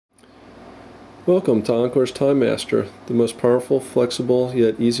Welcome to Encore's Time Master, the most powerful, flexible,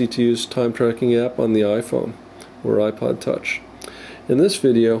 yet easy to use time tracking app on the iPhone or iPod Touch. In this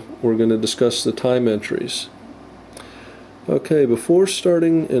video, we're going to discuss the time entries. Okay, before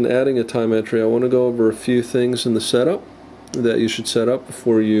starting and adding a time entry, I want to go over a few things in the setup that you should set up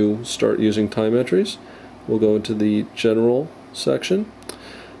before you start using time entries. We'll go into the general section.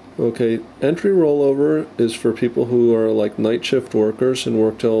 Okay, entry rollover is for people who are like night shift workers and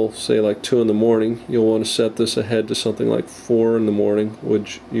work till say like 2 in the morning. You'll want to set this ahead to something like 4 in the morning,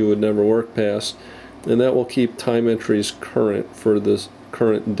 which you would never work past, and that will keep time entries current for this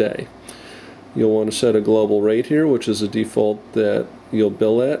current day. You'll want to set a global rate here, which is a default that you'll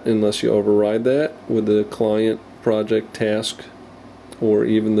bill at unless you override that with the client, project, task, or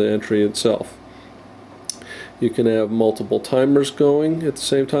even the entry itself. You can have multiple timers going at the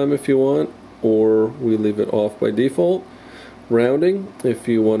same time if you want, or we leave it off by default. Rounding, if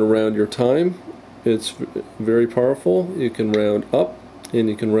you want to round your time, it's very powerful. You can round up, and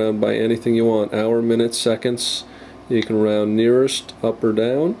you can round by anything you want: hour, minutes, seconds. You can round nearest, up or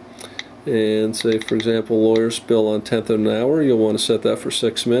down. And say, for example, lawyers bill on 10th of an hour, you'll want to set that for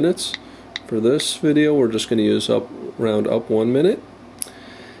 6 minutes. For this video, we're just going to use round up 1 minute.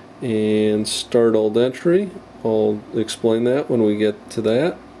 And start old entry, I'll explain that when we get to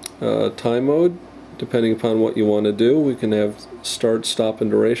that. Time mode, depending upon what you want to do, we can have start, stop,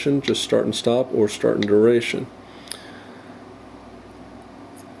 and duration, just start and stop, or start and duration.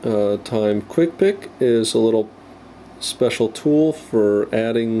 Time quick pick is a little special tool for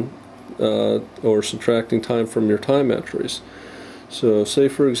adding or subtracting time from your time entries. So say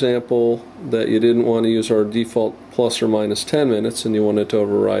for example that you didn't want to use our default plus or minus 10 minutes and you wanted to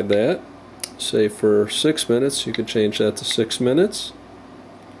override that. Say for 6 minutes, you could change that to 6 minutes.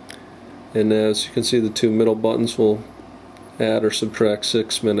 And as you can see, the two middle buttons will add or subtract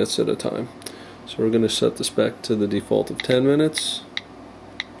 6 minutes at a time. So we're going to set this back to the default of 10 minutes.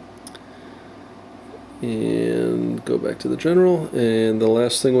 And go back to the general, and the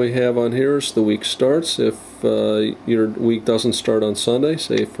last thing we have on here is the week starts. If your week doesn't start on Sunday,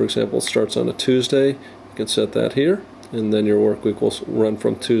 say for example it starts on a Tuesday, you can set that here, and then your work week will run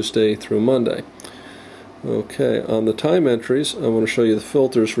from Tuesday through Monday. Okay, on the time entries, I want to show you the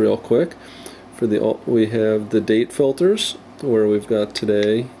filters real quick. We have the date filters, where we've got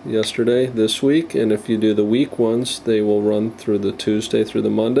today, yesterday, this week, and if you do the week ones, they will run through the Tuesday through the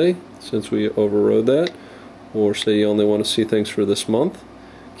Monday, since we overrode that. Or say you only want to see things for this month.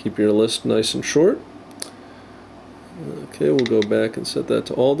 Keep your list nice and short. Okay, we'll go back and set that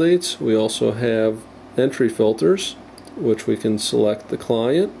to all dates. We also have entry filters, which we can select the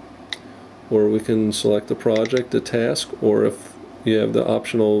client, or we can select the project, the task, or if you have the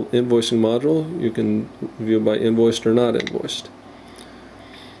optional invoicing module, you can view by invoiced or not invoiced.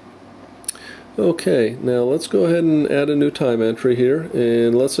 Okay, now let's go ahead and add a new time entry here,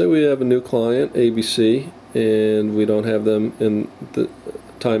 and let's say we have a new client, ABC, and we don't have them in the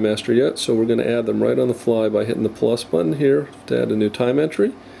Time Master yet, so we're going to add them right on the fly by hitting the plus button here to add a new time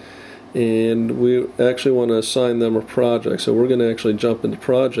entry. And we actually want to assign them a project, so we're going to actually jump into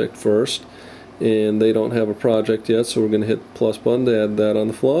project first, and they don't have a project yet, so we're going to hit the plus button to add that on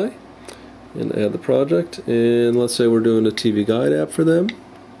the fly and add the project. And let's say we're doing a TV guide app for them.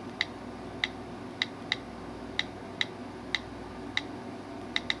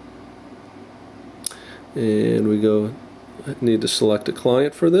 And we need to select a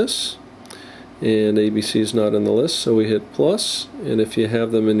client for this, and ABC is not on the list, so we hit plus. And if you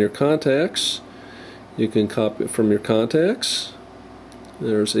have them in your contacts, you can copy it from your contacts.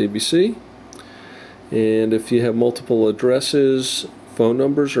 There's ABC. And if you have multiple addresses, phone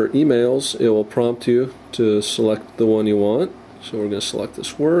numbers, or emails, it will prompt you to select the one you want. So we're going to select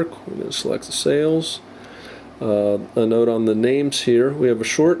this work, we're going to select the sales. A note on the names here, we have a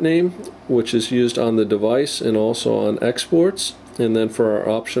short name which is used on the device and also on exports, and then for our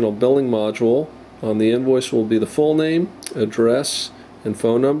optional billing module on the invoice will be the full name, address, and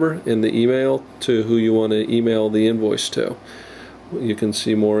phone number, and the email to who you want to email the invoice to. You can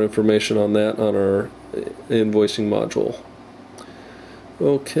see more information on that on our invoicing module.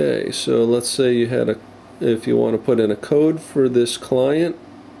 Okay, so let's say you had if you want to put in a code for this client.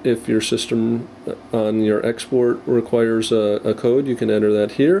 If your system on your export requires a code, you can enter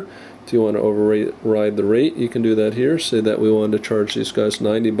that here. If you want to override the rate, you can do that here. Say that we wanted to charge these guys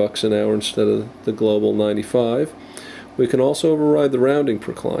 $90 an hour instead of the global 95. We can also override the rounding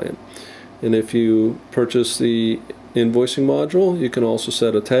per client. And if you purchase the invoicing module, you can also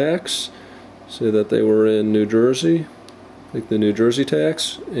set a tax. Say that they were in New Jersey, like the New Jersey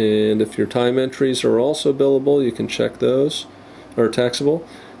tax. And if your time entries are also billable, you can check those, or taxable.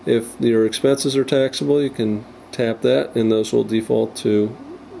 If your expenses are taxable, you can tap that and those will default to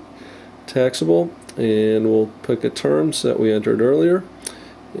taxable, and we'll pick a terms that we entered earlier.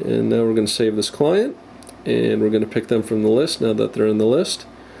 And now we're going to save this client, and we're going to pick them from the list now that they're in the list.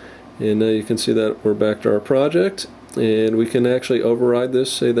 And now you can see that we're back to our project, and we can actually override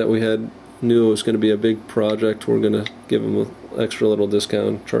this. Say that we knew it was going to be a big project, we're going to give them an extra little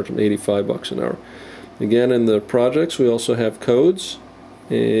discount, charge them $85 an hour. Again, in the projects we also have codes,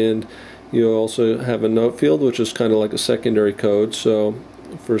 and you also have a note field, which is kind of like a secondary code. So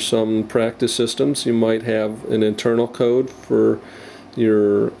for some practice systems you might have an internal code for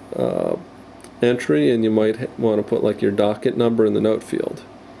your entry, and you might want to put like your docket number in the note field.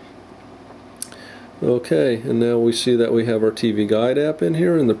 Okay, and now we see that we have our TV Guide app in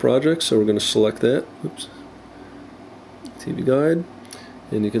here in the project, so we're going to select that. Oops. TV Guide,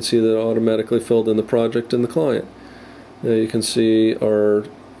 and you can see that it automatically filled in the project and the client. Now you can see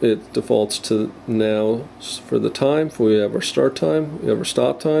it defaults to now for the time. We have our start time, we have our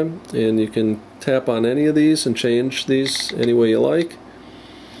stop time, and you can tap on any of these and change these any way you like.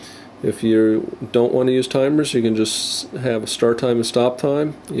 If you don't want to use timers, you can just have a start time and stop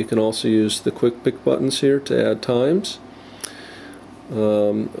time. You can also use the quick pick buttons here to add times.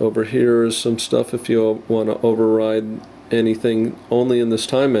 Over here is some stuff if you want to override anything only in this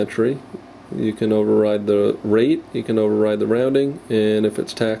time entry. You can override the rate, you can override the rounding, and if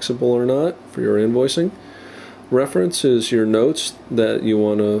it's taxable or not for your invoicing. Reference is your notes that you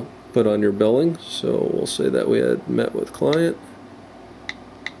want to put on your billing. So we'll say that we had met with client.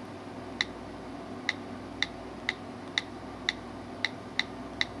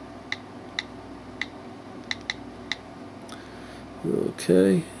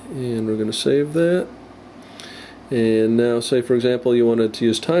 Okay, and we're going to save that. And now say for example you wanted to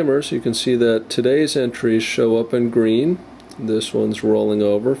use timers, you can see that today's entries show up in green. This one's rolling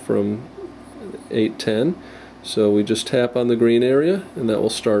over from 8:10. So we just tap on the green area and that will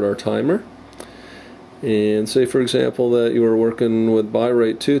start our timer. And say for example that you were working with buy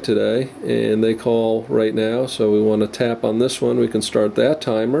rate 2 today and they call right now, so we want to tap on this one. We can start that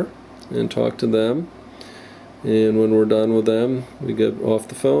timer and talk to them. And when we're done with them, we get off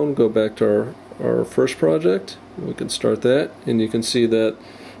the phone, go back to our first project. We can start that, and you can see that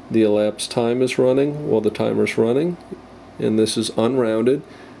the elapsed time is running while the timer's running, and this is unrounded.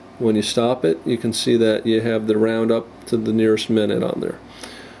 When you stop it, you can see that you have the round up to the nearest minute on there.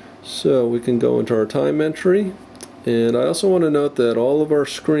 So we can go into our time entry, and I also want to note that all of our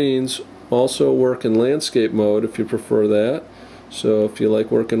screens also work in landscape mode if you prefer that. So if you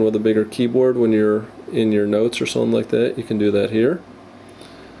like working with a bigger keyboard when you're in your notes or something like that, you can do that here.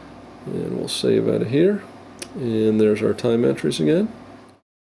 And we'll save out of here. And there's our time entries again.